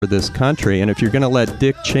for this country. And if you're going to let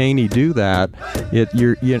Dick Cheney do that,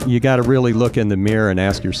 you got to really look in the mirror and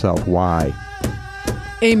ask yourself why.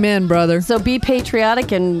 Amen, brother. So be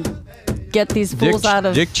patriotic and get these fools out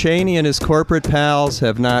of... Dick Cheney and his corporate pals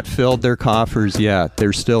have not filled their coffers yet.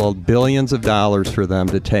 There's still billions of dollars for them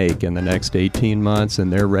to take in the next 18 months,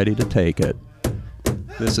 and they're ready to take it.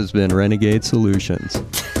 This has been Renegade Solutions.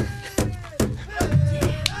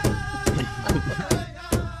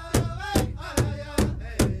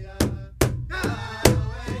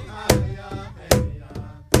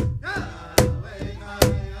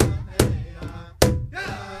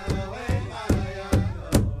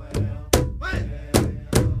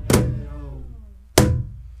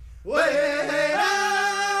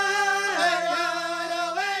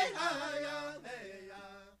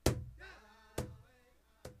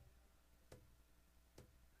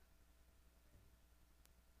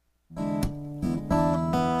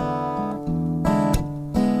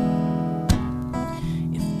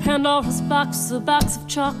 Pandora's box, a box of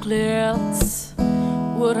chocolates,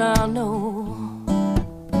 would I know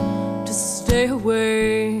to stay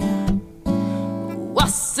away? Oh, I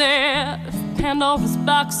said, if Pandora's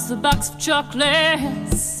box, a box of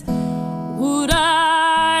chocolates, would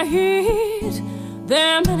I eat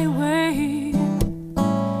them anyway?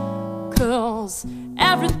 'Cause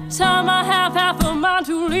every time I have half a mind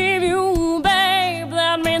to leave you, babe,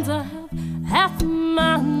 that means I have half a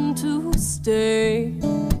mind to stay.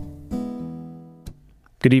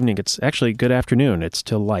 Good evening. It's actually good afternoon. It's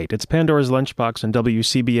still light. It's Pandora's Lunchbox on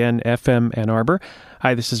WCBN FM Ann Arbor.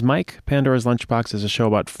 Hi, this is Mike. Pandora's Lunchbox is a show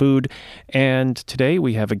about food, and today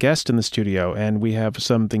we have a guest in the studio, and we have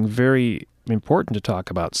something very important to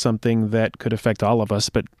talk about, something that could affect all of us,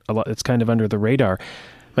 but it's kind of under the radar.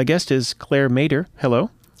 My guest is Claire Mader.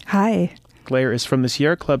 Hello. Hi. Claire is from the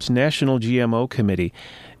Sierra Club's National GMO Committee,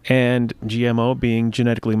 and GMO being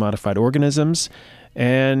genetically modified organisms,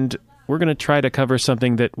 and we're going to try to cover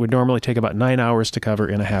something that would normally take about 9 hours to cover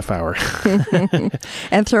in a half hour.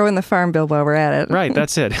 And throw in the Farm Bill while we're at it. Right,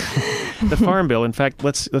 that's it. The Farm Bill, in fact,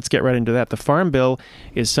 let's get right into that. The Farm Bill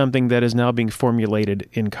is something that is now being formulated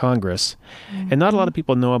in Congress. And not a lot of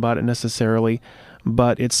people know about it necessarily,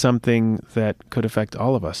 but it's something that could affect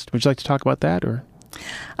all of us. Would you like to talk about that, or?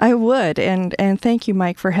 I would, and thank you,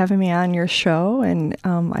 Mike, for having me on your show. And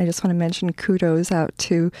I just want to mention kudos out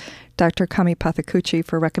to Dr. Kami Pathakuchi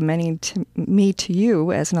for recommending me to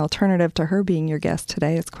you as an alternative to her being your guest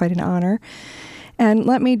today. It's quite an honor. And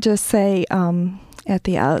let me just say at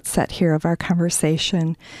the outset here of our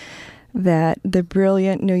conversation that the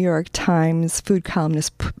brilliant New York Times food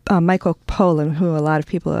columnist Michael Pollan, who a lot of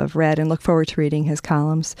people have read and look forward to reading his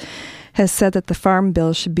columns, has said that the Farm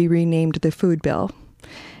Bill should be renamed the Food Bill.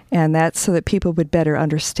 And that's so that people would better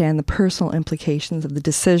understand the personal implications of the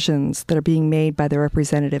decisions that are being made by the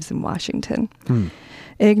representatives in Washington.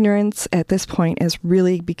 Ignorance at this point is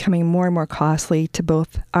really becoming more and more costly to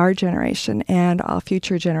both our generation and all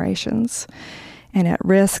future generations. And at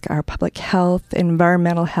risk are public health,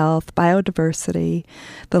 environmental health, biodiversity,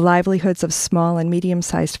 the livelihoods of small and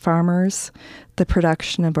medium-sized farmers, the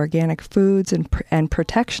production of organic foods and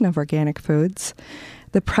protection of organic foods,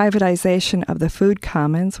 the privatization of the food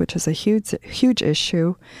commons, which is a huge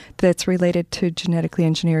issue that's related to genetically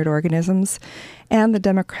engineered organisms, and the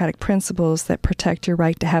democratic principles that protect your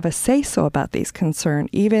right to have a say-so about these concerns,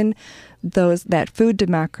 even that food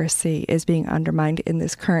democracy is being undermined in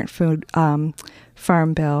this current food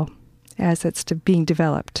Farm Bill as it's being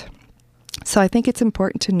developed. So I think it's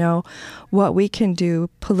important to know what we can do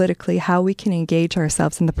politically, how we can engage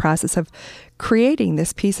ourselves in the process of creating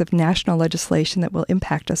this piece of national legislation that will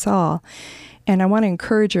impact us all. And I want to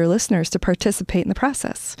encourage your listeners to participate in the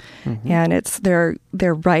process. And it's their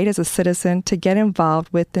right as a citizen to get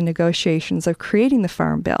involved with the negotiations of creating the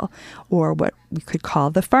Farm Bill, or what we could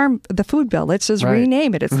call the Food Bill. Let's just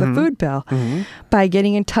rename it. It's the Food Bill. By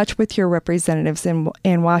getting in touch with your representatives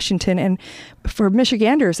in Washington. And for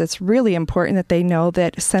Michiganders, it's really important that they know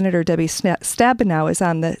that Senator Debbie Stabenow is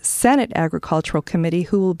on the Senate Agricultural Committee,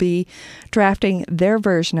 who will be drafting their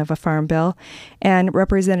version of a Farm Bill. And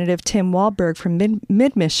Representative Tim Walberg from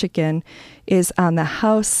Mid-Michigan is on the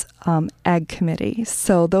House Ag Committee.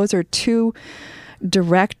 So those are two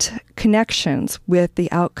direct connections with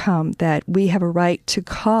the outcome that we have a right to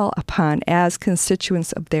call upon as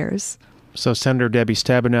constituents of theirs. So Senator Debbie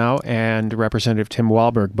Stabenow and Representative Tim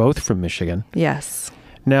Walberg, both from Michigan. Yes.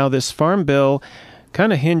 Now, this Farm Bill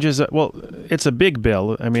kind of hinges, well, it's a big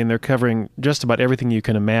bill. I mean, they're covering just about everything you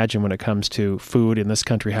can imagine when it comes to food in this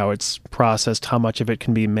country, how it's processed, how much of it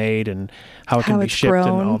can be made, and how it can be shipped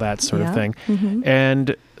grown. and all that sort of thing. Mm-hmm.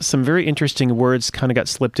 And some very interesting words kind of got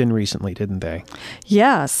slipped in recently, didn't they?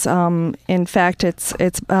 Yes. In fact,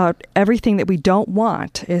 it's about everything that we don't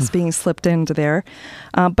want is being slipped into there.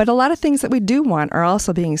 But a lot of things that we do want are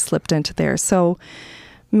also being slipped into there. So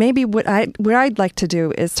maybe what I'd like to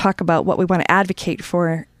do is talk about what we want to advocate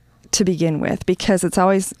for to begin with, because it's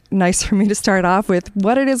always nice for me to start off with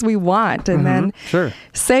what it is we want and then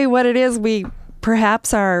say what it is we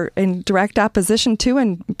perhaps are in direct opposition to,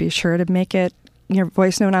 and be sure to make it your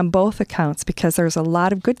voice known on both accounts, because there's a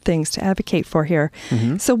lot of good things to advocate for here.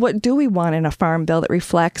 Mm-hmm. So what do we want in a farm bill that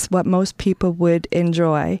reflects what most people would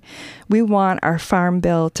enjoy? We want our farm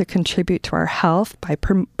bill to contribute to our health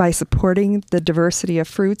by supporting the diversity of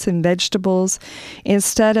fruits and vegetables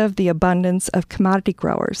instead of the abundance of commodity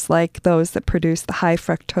growers like those that produce the high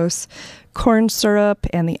fructose corn syrup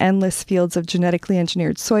and the endless fields of genetically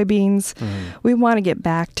engineered soybeans. We want to get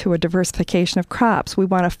back to a diversification of crops. We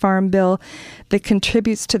want a farm bill that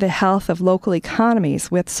contributes to the health of local economies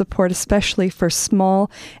with support especially for small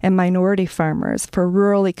and minority farmers, for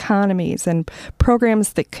rural economies, and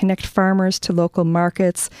programs that connect farmers to local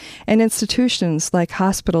markets and institutions like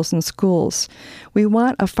hospitals and schools. We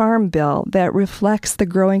want a farm bill that reflects the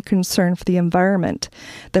growing concern for the environment,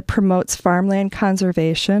 that promotes farmland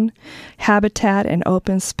conservation, habitat and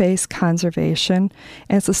open space conservation,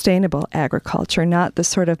 and sustainable agriculture, not the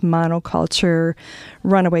sort of monoculture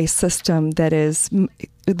runaway system that is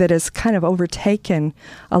kind of overtaken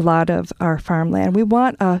a lot of our farmland. We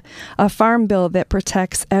want a farm bill that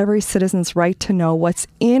protects every citizen's right to know what's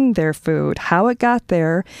in their food, how it got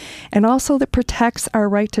there, and also that protects our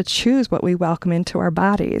right to choose what we welcome into our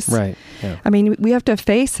bodies. Right. Yeah. I mean, we have to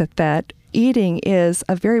face it that eating is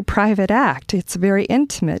a very private act. It's very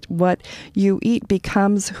intimate. What you eat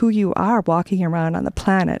becomes who you are walking around on the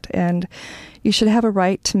planet. And you should have a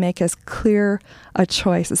right to make as clear a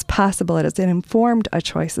choice as possible, and as informed a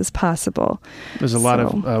choice as possible. There's a lot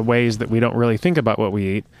of ways that we don't really think about what we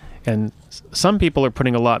eat. And some people are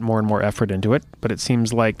putting a lot more and more effort into it, but it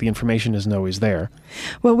seems like the information isn't always there.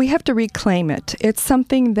 Well, we have to reclaim it. It's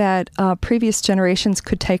something that previous generations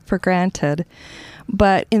could take for granted.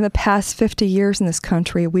 But in the past 50 years in this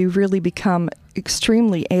country, we've really become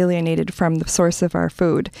extremely alienated from the source of our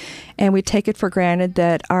food. And we take it for granted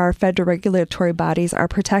that our federal regulatory bodies are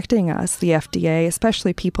protecting us. The FDA,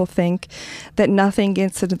 especially, people think that nothing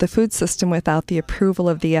gets into the food system without the approval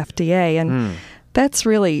of the FDA. And that's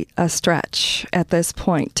really a stretch at this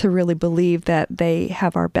point to really believe that they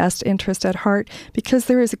have our best interest at heart, because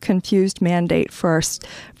there is a confused mandate for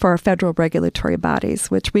our federal regulatory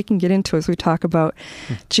bodies, which we can get into as we talk about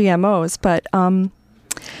GMOs. But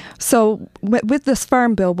so with this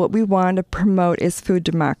farm bill, what we want to promote is food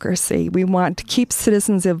democracy. We want to keep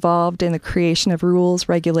citizens involved in the creation of rules,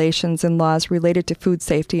 regulations, and laws related to food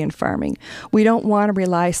safety and farming. We don't want to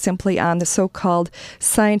rely simply on the so-called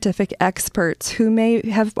scientific experts who may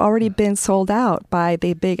have already been sold out by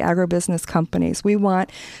the big agribusiness companies. We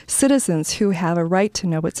want citizens who have a right to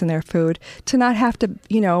know what's in their food to not have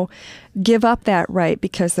to, give up that right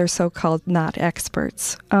because they're so-called not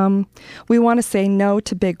experts. We want to say no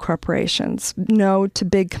to big corporations, no to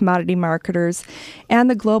big commodity marketers, and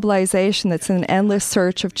the globalization that's in an endless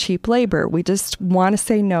search of cheap labor. We just want to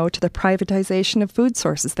say no to the privatization of food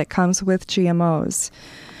sources that comes with GMOs.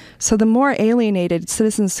 So the more alienated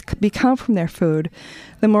citizens become from their food,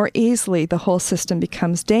 the more easily the whole system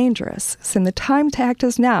becomes dangerous. So the time to act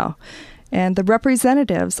is now. And the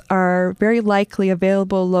representatives are very likely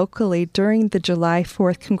available locally during the July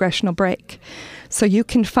 4th congressional break. So you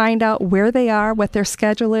can find out where they are, what their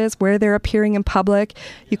schedule is, where they're appearing in public.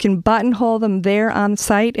 You can buttonhole them there on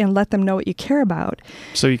site and let them know what you care about.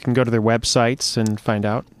 So you can go to their websites and find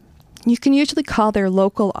out? You can usually call their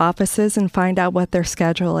local offices and find out what their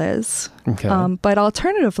schedule is. Okay. But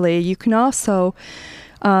alternatively, you can also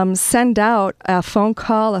send out a phone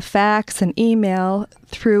call, a fax, an email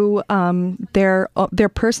through their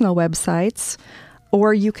personal websites,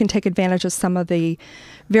 or you can take advantage of some of the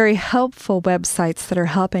very helpful websites that are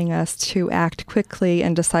helping us to act quickly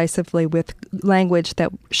and decisively with language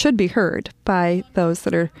that should be heard by those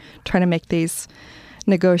that are trying to make these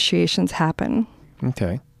negotiations happen.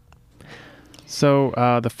 Okay. So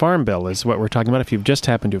the Farm Bill is what we're talking about, if you've just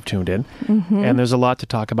happened to have tuned in. Mm-hmm. And there's a lot to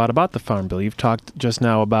talk about the Farm Bill. You've talked just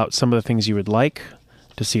now about some of the things you would like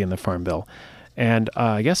to see in the Farm Bill. And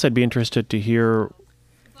I guess I'd be interested to hear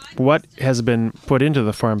what has been put into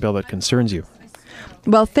the Farm Bill that concerns you.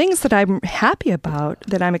 Well, things that I'm happy about,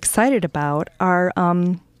 that I'm excited about, are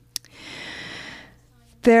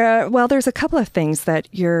there's a couple of things that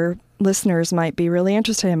your listeners might be really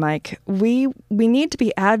interested in, Mike. We need to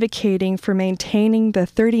be advocating for maintaining the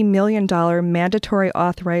 $30 million mandatory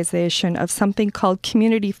authorization of something called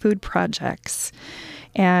community food projects.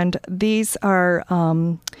 And these are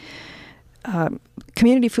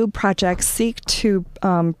community food projects seek to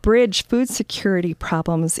bridge food security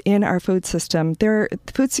problems in our food system.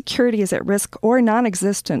 Food security is at risk or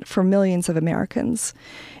non-existent for millions of Americans.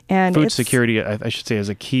 And food security, I should say, is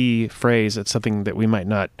a key phrase. It's something that we might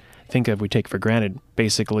not think of, we take for granted.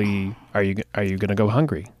 Basically, are you going to go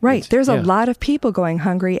hungry? Right. There's a lot of people going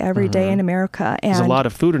hungry every day in America. And there's a lot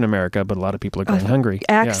of food in America, but a lot of people are going hungry.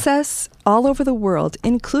 Access all over the world,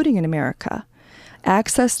 including in America.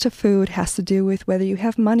 Access to food has to do with whether you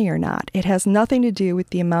have money or not. It has nothing to do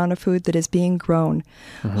with the amount of food that is being grown.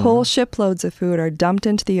 Whole shiploads of food are dumped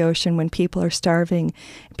into the ocean when people are starving.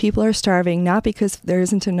 People are starving not because there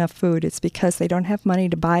isn't enough food. It's because they don't have money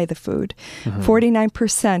to buy the food.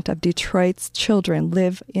 49% of Detroit's children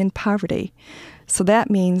live in poverty. So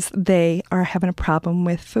that means they are having a problem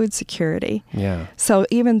with food security. Yeah. So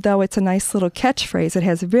even though it's a nice little catchphrase, it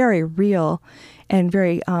has very real and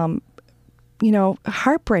very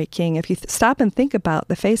heartbreaking. If you stop and think about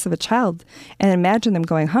the face of a child and imagine them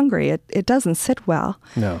going hungry, it doesn't sit well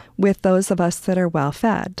with those of us that are well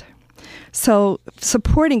fed. So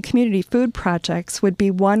supporting community food projects would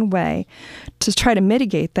be one way to try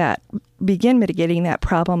to begin mitigating that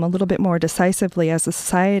problem a little bit more decisively as a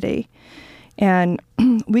society. And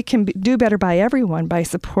we can do better by everyone by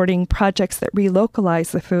supporting projects that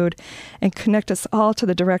relocalize the food and connect us all to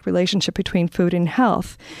the direct relationship between food and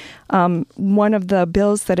health. One of the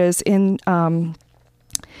bills that is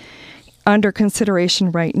under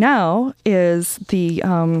consideration right now is the,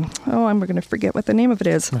 I'm going to forget what the name of it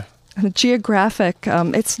is. The geographic,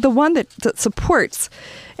 it's the one that supports,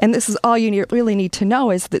 and this is all you really need to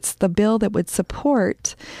know, is it's the bill that would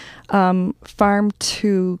support farm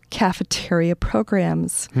to cafeteria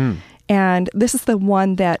programs. And this is the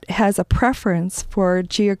one that has a preference for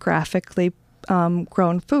geographically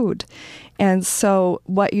grown food. And so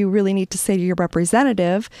what you really need to say to your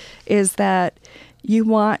representative is that you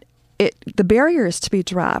want the barriers to be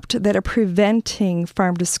dropped that are preventing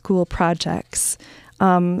farm to school projects.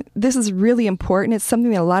 This is really important. It's something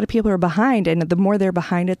that a lot of people are behind, and the more they're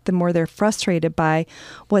behind it, the more they're frustrated by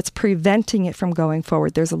what's preventing it from going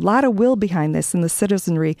forward. There's a lot of will behind this in the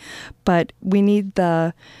citizenry, but we need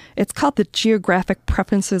it's called the geographic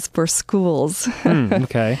preferences for schools.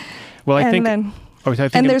 Okay. Well, I think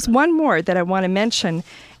there's one more that I want to mention,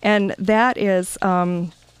 and that is,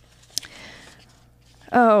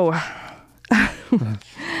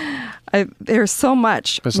 there's so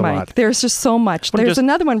much, Mike. There's just so much. There's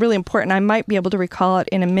another one really important. I might be able to recall it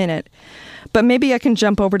in a minute, but maybe I can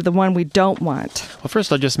jump over to the one we don't want. Well,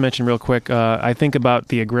 first I'll just mention real quick, I think about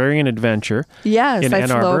the Agrarian Adventure. Yes, in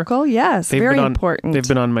that's Ann Arbor. Local. Yes, very important. They've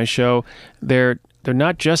been on my show. They're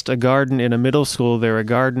not just a garden in a middle school. They're a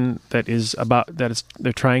garden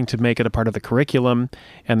they're trying to make it a part of the curriculum,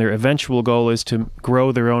 and their eventual goal is to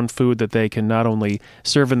grow their own food that they can not only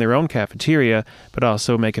serve in their own cafeteria, but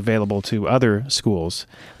also make available to other schools.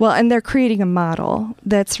 Well, and they're creating a model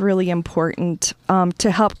that's really important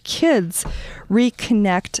to help kids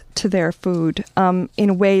reconnect to their food in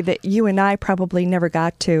a way that you and I probably never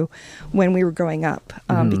got to when we were growing up,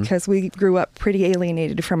 because we grew up pretty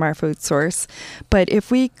alienated from our food source. But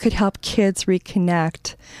if we could help kids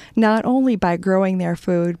reconnect, not only by growing their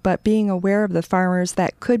food, but being aware of the farmers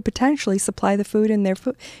that could potentially supply the food in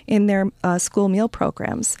their school meal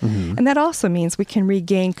programs. And that also means we can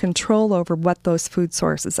regain control over what those food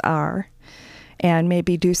sources are, and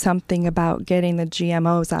maybe do something about getting the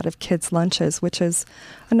GMOs out of kids' lunches, which is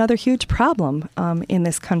another huge problem in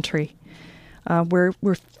this country. We're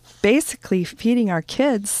basically feeding our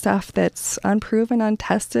kids stuff that's unproven,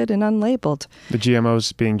 untested, and unlabeled. The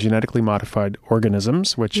GMOs being genetically modified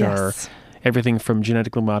organisms, which are everything from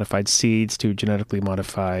genetically modified seeds to genetically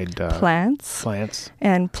modified plants.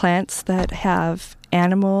 And plants that have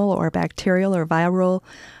animal or bacterial or viral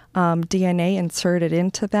DNA inserted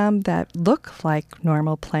into them that look like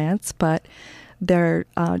normal plants, but their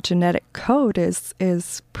genetic code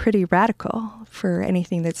is pretty radical for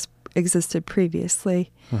anything that's existed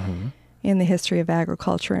previously in the history of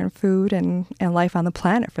agriculture and food and life on the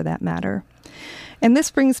planet, for that matter. And this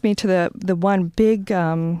brings me to the one big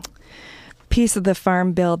piece of the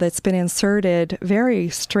Farm Bill that's been inserted very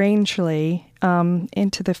strangely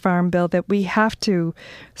into the Farm Bill that we have to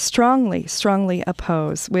strongly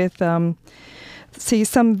oppose with See,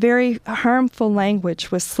 some very harmful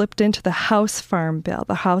language was slipped into the House Farm Bill,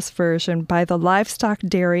 the House version, by the Livestock,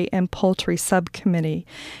 Dairy, and Poultry Subcommittee,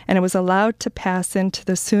 and it was allowed to pass into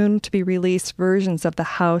the soon-to-be-released versions of the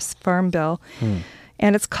House Farm Bill.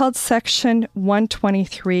 And it's called Section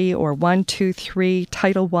 123 or 123,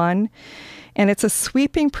 Title I. And it's a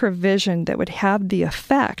sweeping provision that would have the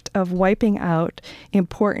effect of wiping out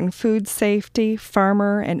important food safety,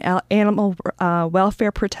 farmer, and animal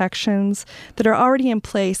welfare protections that are already in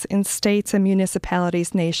place in states and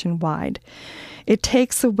municipalities nationwide. It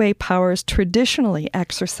takes away powers traditionally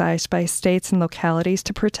exercised by states and localities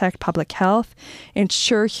to protect public health,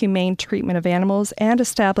 ensure humane treatment of animals, and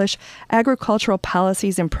establish agricultural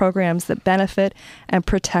policies and programs that benefit and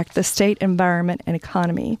protect the state environment and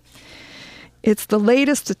economy. It's the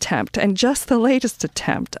latest attempt, and just the latest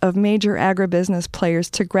attempt, of major agribusiness players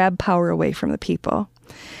to grab power away from the people.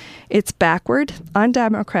 It's backward,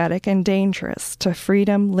 undemocratic, and dangerous to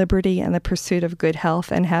freedom, liberty, and the pursuit of good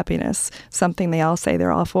health and happiness, something they all say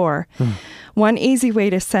they're all for. One easy way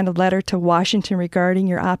to send a letter to Washington regarding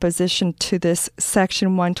your opposition to this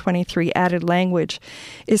Section 123 added language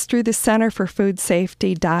is through the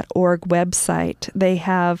CenterForFoodSafety.org website. They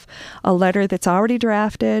have a letter that's already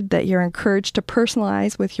drafted that you're encouraged to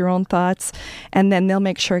personalize with your own thoughts, and then they'll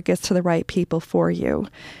make sure it gets to the right people for you.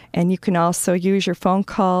 And you can also use your phone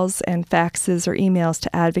calls and faxes or emails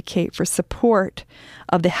to advocate for support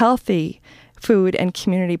of the healthy food and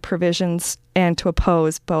community provisions and to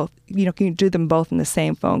oppose both. You can do them both in the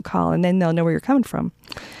same phone call, and then they'll know where you're coming from.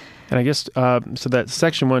 And I guess, so that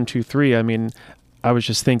Section 123, I mean, I was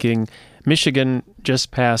just thinking, Michigan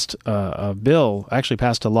just passed a bill, actually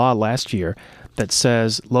passed a law last year that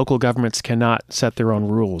says local governments cannot set their own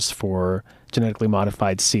rules for genetically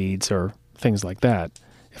modified seeds or things like that,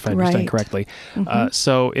 if I understand correctly.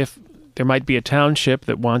 So if there might be a township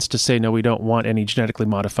that wants to say, no, we don't want any genetically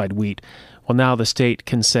modified wheat, well, now the state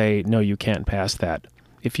can say, no, you can't pass that.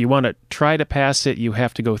 If you want to try to pass it, you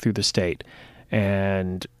have to go through the state.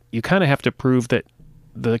 And you kind of have to prove that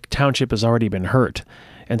the township has already been hurt.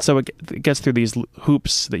 And so it gets through these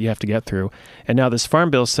hoops that you have to get through. And now this farm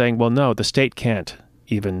bill is saying, well, no, the state can't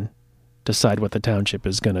even decide what the township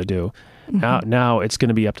is going to do. Now it's going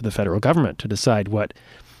to be up to the federal government to decide what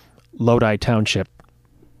Lodi Township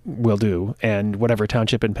will do, and whatever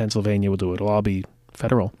township in Pennsylvania will do. It'll all be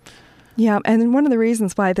federal. Yeah, and one of the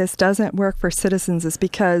reasons why this doesn't work for citizens is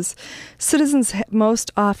because citizens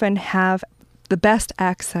most often have the best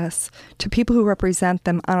access to people who represent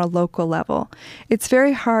them on a local level. It's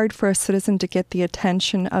very hard for a citizen to get the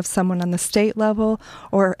attention of someone on the state level,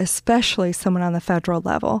 or especially someone on the federal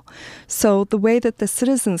level. So the way that the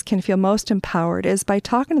citizens can feel most empowered is by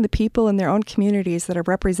talking to the people in their own communities that are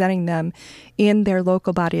representing them in their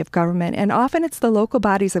local body of government. And often it's the local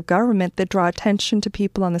bodies of government that draw attention to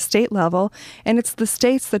people on the state level, and it's the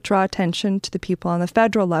states that draw attention to the people on the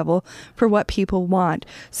federal level for what people want.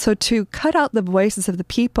 So to cut out the voices of the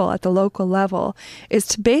people at the local level is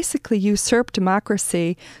to basically usurp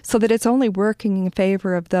democracy so that it's only working in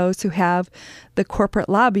favor of those who have the corporate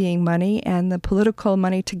lobbying money and the political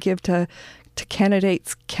money to give to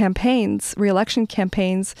candidates' campaigns, re-election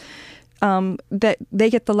campaigns, that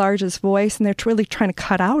they get the largest voice, and they're really trying to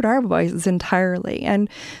cut out our voices entirely. And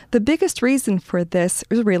the biggest reason for this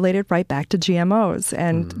is related right back to GMOs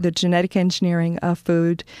and the genetic engineering of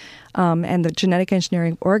food, and the genetic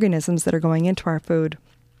engineering organisms that are going into our food.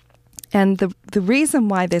 And the reason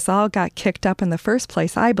why this all got kicked up in the first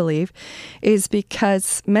place, I believe, is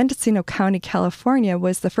because Mendocino County, California,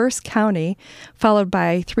 was the first county, followed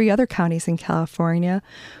by 3 other counties in California,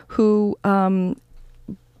 who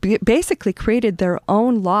basically created their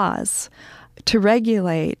own laws to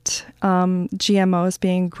regulate GMOs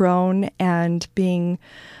being grown and being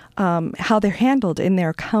how they're handled in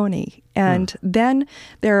their county. And then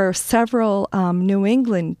there are several New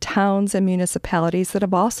England towns and municipalities that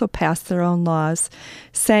have also passed their own laws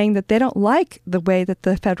saying that they don't like the way that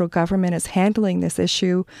the federal government is handling this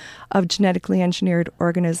issue of genetically engineered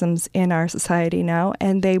organisms in our society now,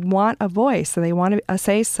 and they want a voice, and they want a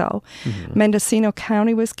say-so. Mendocino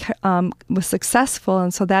County was successful,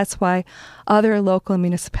 and so that's why other local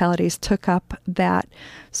municipalities took up that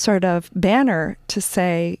sort of banner to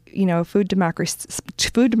say, food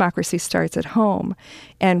democracy starts at home,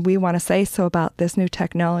 and we want to say so about this new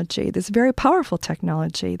technology, this very powerful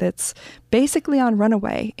technology that's basically on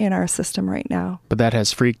runaway in our system right now. But that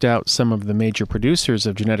has freaked out some of the major producers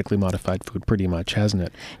of genetically modified food pretty much, hasn't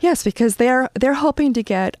it? Yes, because they're hoping to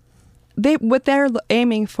get what they're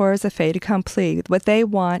aiming for is a fait accompli. What they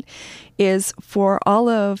want is for all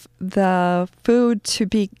of the food to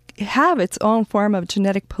be have its own form of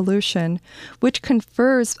genetic pollution, which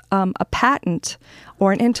confers a patent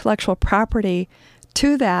or an intellectual property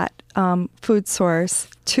to that food source,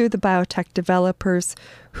 to the biotech developers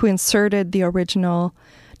who inserted the original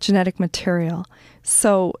genetic material.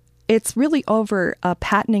 So it's really over a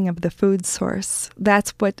patenting of the food source.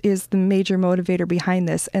 That's what is the major motivator behind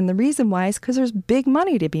this. And the reason why is because there's big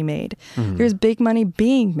money to be made. Mm-hmm. There's big money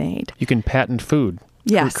being made. You can patent food.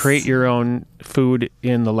 Yes. Create your own food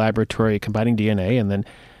in the laboratory combining DNA, and then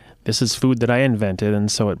this is food that I invented,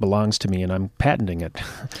 and so it belongs to me, and I'm patenting it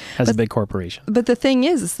as a big corporation. But the thing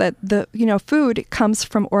is that food comes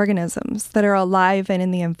from organisms that are alive and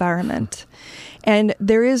in the environment. And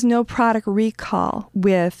there is no product recall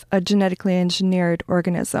with a genetically engineered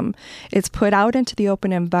organism. It's put out into the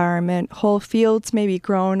open environment. Whole fields may be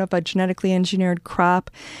grown of a genetically engineered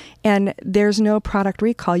crop, and there's no product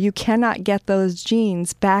recall. You cannot get those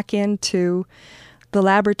genes back into the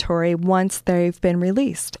laboratory once they've been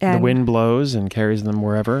released. And the wind blows and carries them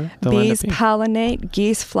wherever they'll bees end up pollinate,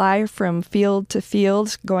 geese fly from field to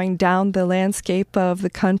field, going down the landscape of the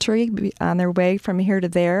country on their way from here to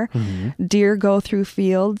there. Mm-hmm. Deer go through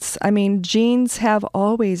fields. I mean, genes have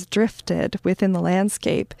always drifted within the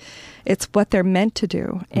landscape. It's what they're meant to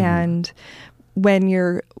do. Mm-hmm. And when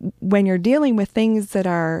you're dealing with things that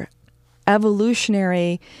are have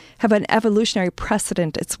an evolutionary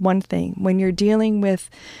precedent, it's one thing. When you're dealing with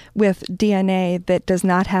DNA that does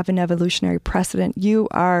not have an evolutionary precedent, you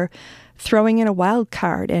are throwing in a wild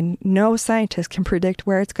card, and no scientist can predict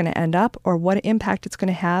where it's going to end up or what impact it's going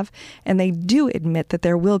to have. And they do admit that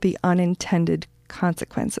there will be unintended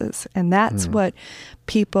consequences. And that's what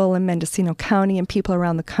people in Mendocino County and people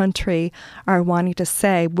around the country are wanting to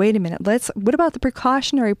say, wait a minute, what about the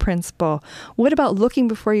precautionary principle? What about looking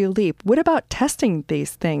before you leap? What about testing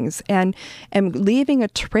these things and leaving a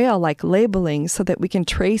trail like labeling so that we can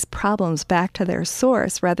trace problems back to their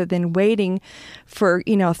source rather than waiting for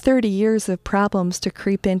 30 years of problems to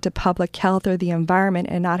creep into public health or the environment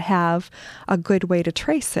and not have a good way to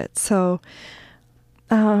trace it. So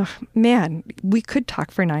man, we could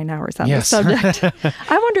talk for 9 hours on this subject.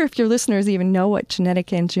 I wonder if your listeners even know what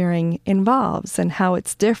genetic engineering involves and how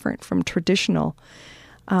it's different from traditional.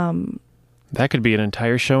 That could be an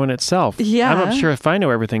entire show in itself. Yeah. I'm not sure if I know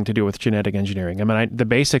everything to do with genetic engineering. I mean, the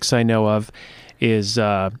basics I know of is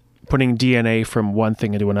putting DNA from one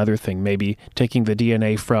thing into another thing. Maybe taking the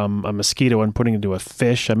DNA from a mosquito and putting it into a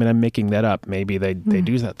fish. I mean, I'm making that up. Maybe they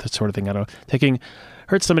do that sort of thing. I don't know.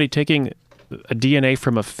 Heard somebody taking a DNA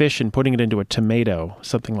from a fish and putting it into a tomato,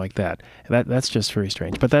 something like that. That's just very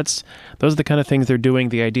strange. But those are the kind of things they're doing.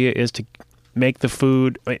 The idea is to make the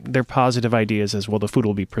food, their positive ideas as well, the food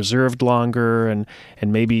will be preserved longer, and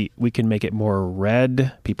maybe we can make it more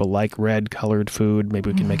red. People like red colored food.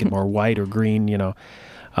 Maybe we can make it more white or green,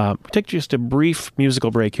 Take just a brief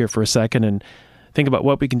musical break here for a second and think about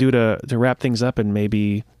what we can do to wrap things up and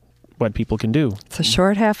maybe what people can do. It's a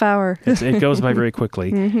short half hour. It goes by very quickly.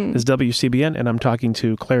 This is WCBN, and I'm talking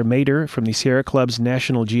to Claire Mader from the Sierra Club's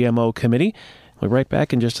National GMO Committee. We'll be right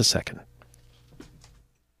back in just a second.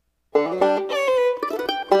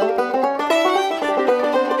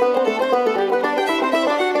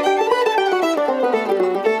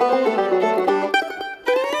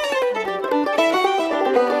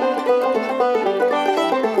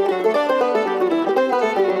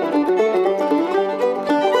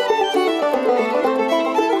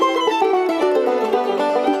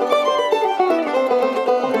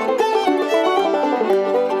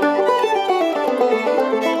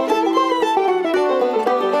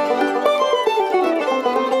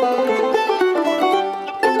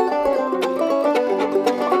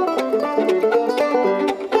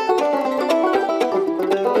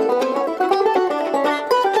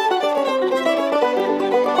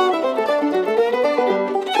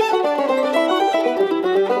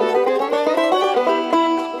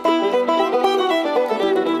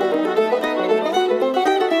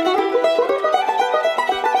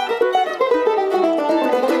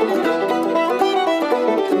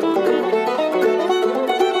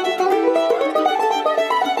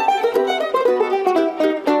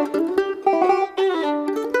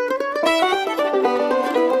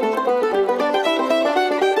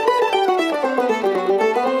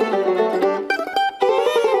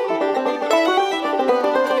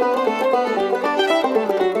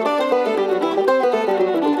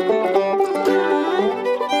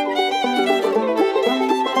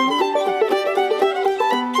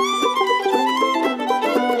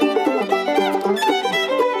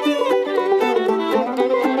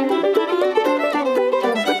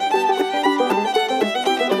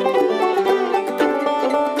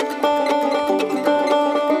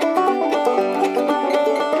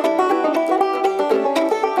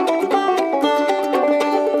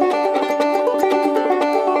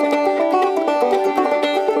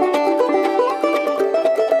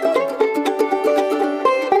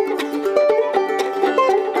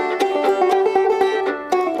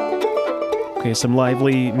 Okay, some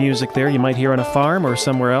lively music there you might hear on a farm or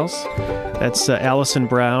somewhere else. That's Alison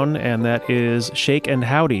Brown, and that is Shake and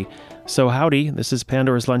Howdy. So howdy, this is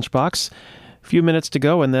Pandora's Lunchbox. A few minutes to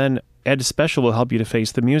go, and then Ed Special will help you to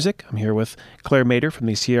face the music. I'm here with Claire Mader from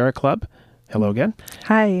the Sierra Club. Hello again.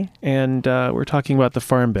 Hi. And we're talking about the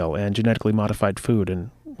Farm Bill and genetically modified food.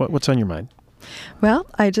 And what's on your mind? Well,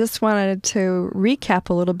 I just wanted to recap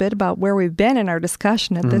a little bit about where we've been in our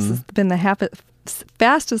discussion. And This has been the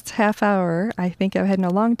fastest half hour I think I've had in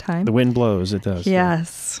a long time. The wind blows, it does.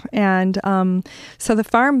 Yes. And so the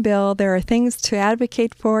Farm Bill, there are things to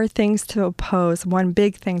advocate for, things to oppose, one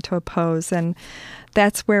big thing to oppose. And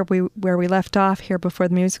that's where we left off here before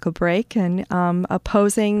the musical break, and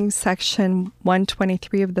opposing Section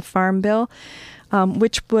 123 of the Farm Bill,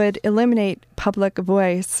 which would eliminate public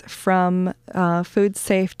voice from food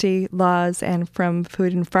safety laws and from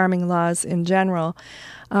food and farming laws in general.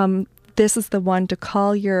 This is the one to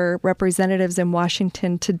call your representatives in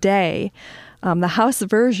Washington today. The House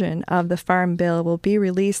version of the Farm Bill will be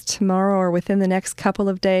released tomorrow or within the next couple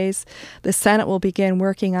of days. The Senate will begin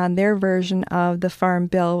working on their version of the Farm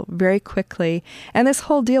Bill very quickly. And this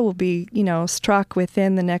whole deal will be, struck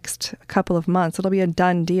within the next couple of months. It'll be a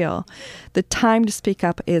done deal. The time to speak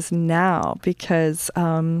up is now, because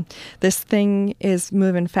this thing is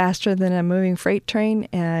moving faster than a moving freight train.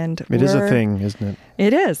 And it is a thing, isn't it?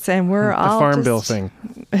 It is, and we're all the Farm Bill thing.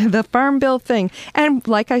 The Farm Bill thing. And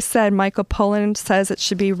like I said, Michael Pollan says it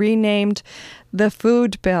should be renamed the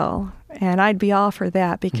Food Bill. And I'd be all for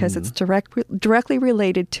that, because it's directly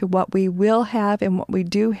related to what we will have and what we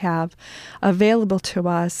do have available to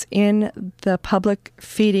us in the public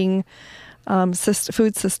feeding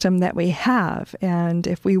food system that we have. And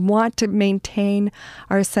if we want to maintain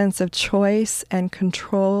our sense of choice and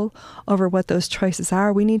control over what those choices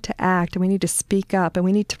are, we need to act, and we need to speak up, and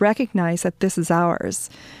we need to recognize that this is ours.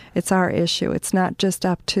 It's our issue. It's not just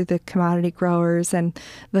up to the commodity growers and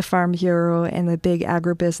the Farm Bureau and the big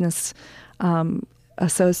agribusiness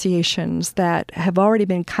associations that have already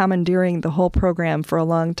been commandeering the whole program for a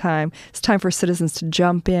long time. It's time for citizens to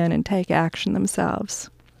jump in and take action themselves.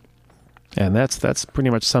 And that's pretty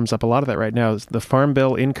much sums up a lot of that right now. The Farm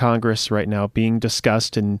Bill in Congress right now being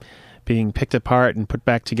discussed and being picked apart and put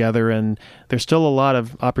back together, and there's still a lot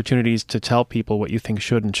of opportunities to tell people what you think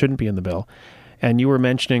should and shouldn't be in the bill. And you were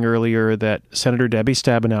mentioning earlier that Senator Debbie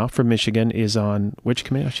Stabenow from Michigan is on which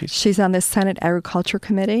committee? She's on the Senate Agriculture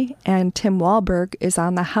Committee, and Tim Walberg is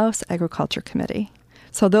on the House Agriculture Committee.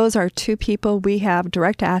 So those are two people we have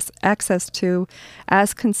direct access to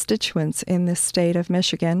as constituents in the state of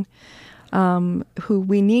Michigan, who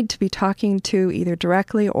we need to be talking to either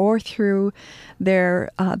directly or through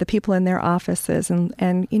the people in their offices, and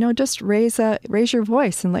just raise your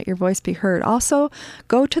voice and let your voice be heard. Also,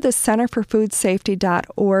 go to the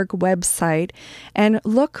centerforfoodsafety.org website and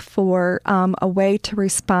look for a way to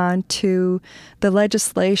respond to the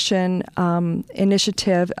legislation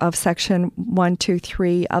initiative of Section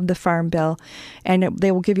 123 of the Farm Bill, and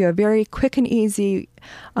they will give you a very quick and easy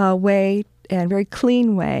way and very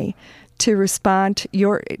clean way to respond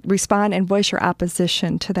and voice your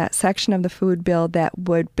opposition to that section of the food bill that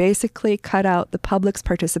would basically cut out the public's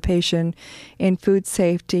participation in food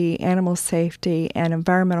safety, animal safety, and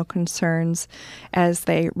environmental concerns as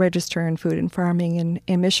they register in food and farming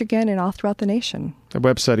in Michigan and all throughout the nation. The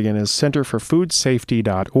website again is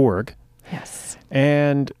centerforfoodsafety.org. Yes.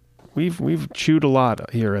 And We've chewed a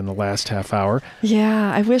lot here in the last half hour.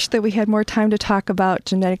 Yeah, I wish that we had more time to talk about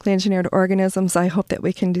genetically engineered organisms. I hope that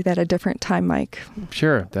we can do that a different time, Mike.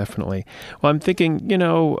 Sure, definitely. Well, I'm thinking,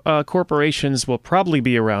 corporations will probably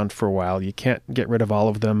be around for a while. You can't get rid of all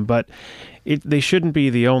of them, but they shouldn't be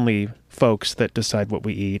the only folks that decide what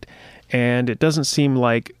we eat. And it doesn't seem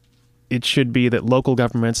like it should be that local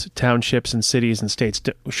governments, townships, and cities and states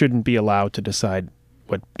shouldn't be allowed to decide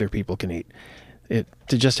what their people can eat.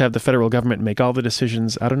 To just have the federal government make all the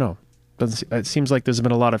decisions, I don't know. It seems like there's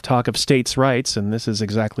been a lot of talk of states' rights, and this is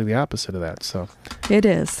exactly the opposite of that. So it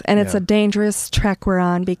is, and it's a dangerous track we're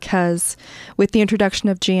on, because with the introduction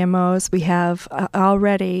of GMOs, we have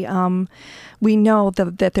already, we know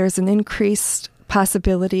that there's an increased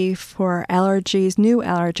possibility for allergies, new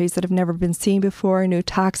allergies that have never been seen before, new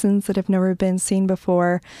toxins that have never been seen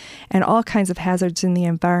before, and all kinds of hazards in the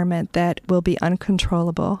environment that will be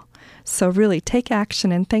uncontrollable. So really, take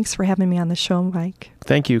action, and thanks for having me on the show, Mike.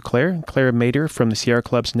 Thank you, Claire. Claire Mader from the Sierra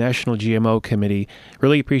Club's National GMO Committee.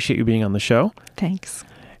 Really appreciate you being on the show. Thanks.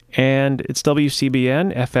 And it's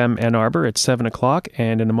WCBN FM Ann Arbor at 7 o'clock,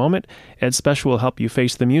 and in a moment, Ed Special will help you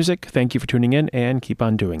face the music. Thank you for tuning in, and keep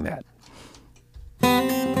on doing that.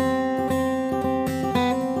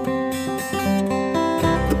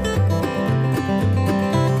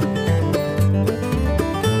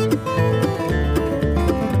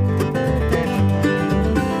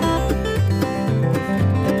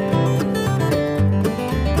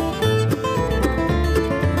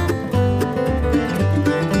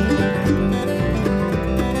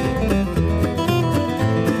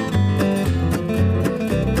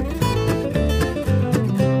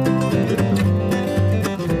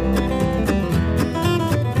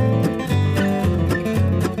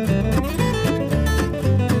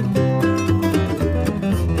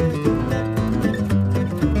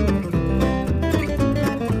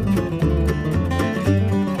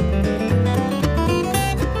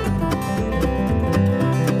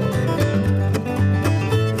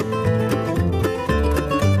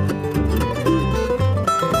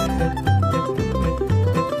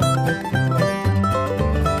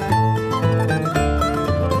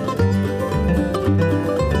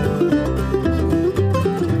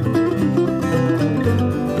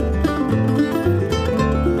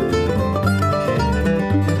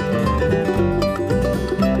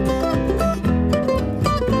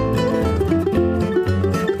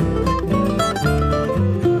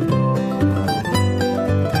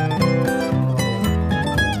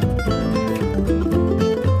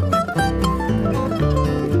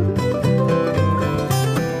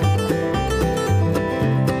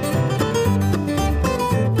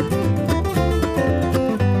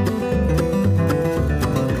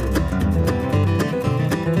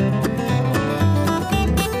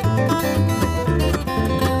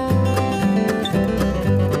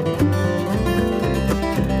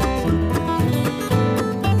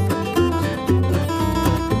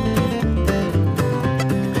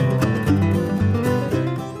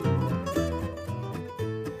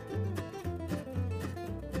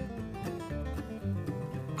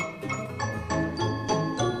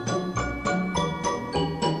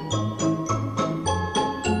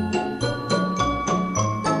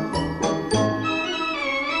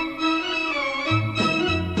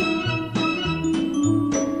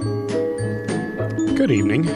 Good evening.